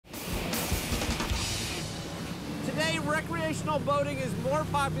recreational boating is more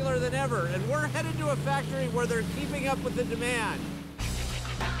popular than ever, and we're headed to a factory where they're keeping up with the demand.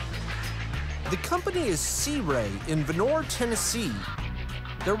 The company is Sea Ray in Vonore, Tennessee.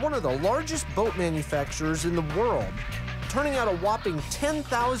 They're one of the largest boat manufacturers in the world, turning out a whopping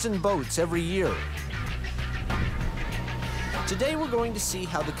 10,000 boats every year. Today we're going to see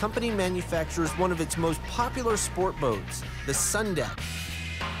how the company manufactures one of its most popular sport boats, the Sun Deck.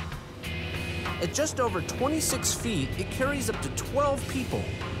 At just over 26 feet, it carries up to 12 people,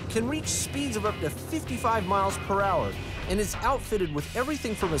 can reach speeds of up to 55 miles per hour, and is outfitted with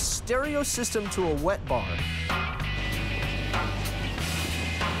everything from a stereo system to a wet bar.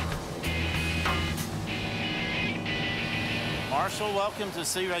 Marshall, welcome to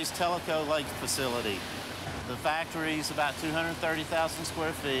Sea Ray's Tellico Lake facility. The factory is about 230,000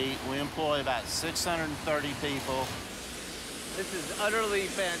 square feet. We employ about 630 people. This is utterly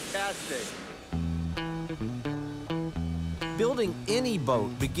fantastic. Building any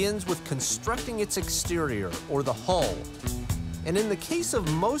boat begins with constructing its exterior, or the hull. And in the case of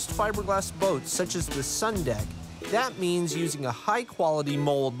most fiberglass boats, such as the Sun Deck, that means using a high-quality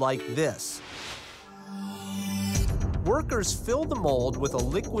mold like this. Workers fill the mold with a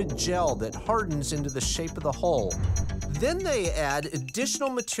liquid gel that hardens into the shape of the hull. Then they add additional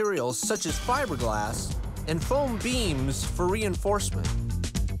materials such as fiberglass and foam beams for reinforcement.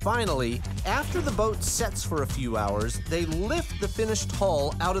 Finally, after the boat sets for a few hours, they lift the finished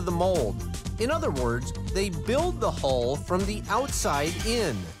hull out of the mold. In other words, they build the hull from the outside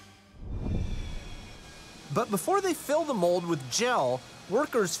in. But before they fill the mold with gel,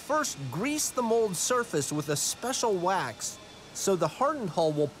 workers first grease the mold surface with a special wax so the hardened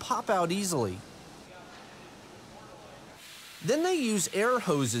hull will pop out easily. Then they use air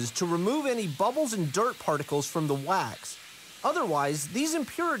hoses to remove any bubbles and dirt particles from the wax. Otherwise, these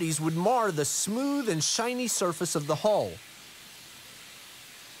impurities would mar the smooth and shiny surface of the hull.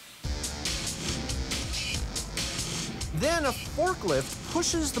 Then a forklift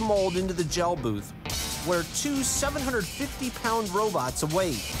pushes the mold into the gel booth, where two 750-pound robots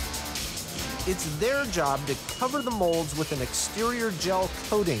await. It's their job to cover the molds with an exterior gel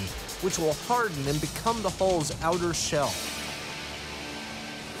coating, which will harden and become the hull's outer shell.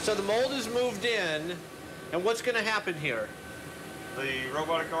 So the mold is moved in, and what's going to happen here? The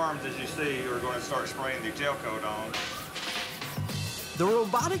robotic arms, as you see, are going to start spraying the gel coat on. The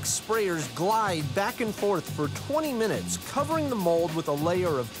robotic sprayers glide back and forth for 20 minutes, covering the mold with a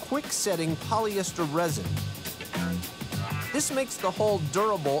layer of quick-setting polyester resin. This makes the hull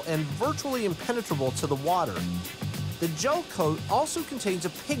durable and virtually impenetrable to the water. The gel coat also contains a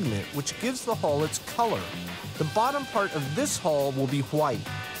pigment which gives the hull its color. The bottom part of this hull will be white.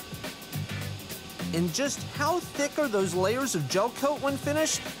 And just how thick are those layers of gel coat when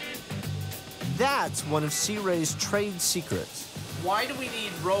finished? That's one of Sea Ray's trade secrets. Why do we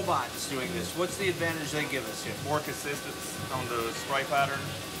need robots doing this? What's the advantage they give us here? More consistency on the spray pattern,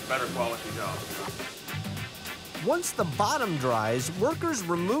 better quality job. Once the bottom dries, workers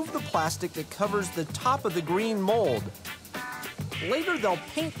remove the plastic that covers the top of the green mold. Later, they'll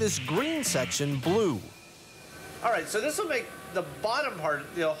paint this green section blue. All right, so this will make the bottom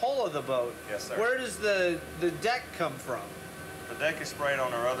part, the hull of the boat. Yes, sir. Where does the deck come from? The deck is sprayed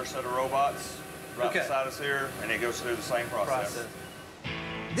on our other set of robots right beside us here, and it goes through the same process.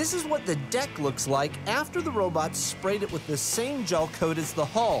 This is what the deck looks like after the robots sprayed it with the same gel coat as the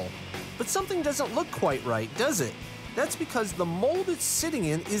hull. But something doesn't look quite right, does it? That's because the mold it's sitting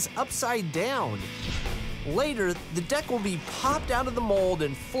in is upside down. Later, the deck will be popped out of the mold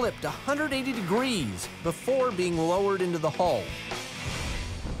and flipped 180 degrees before being lowered into the hull.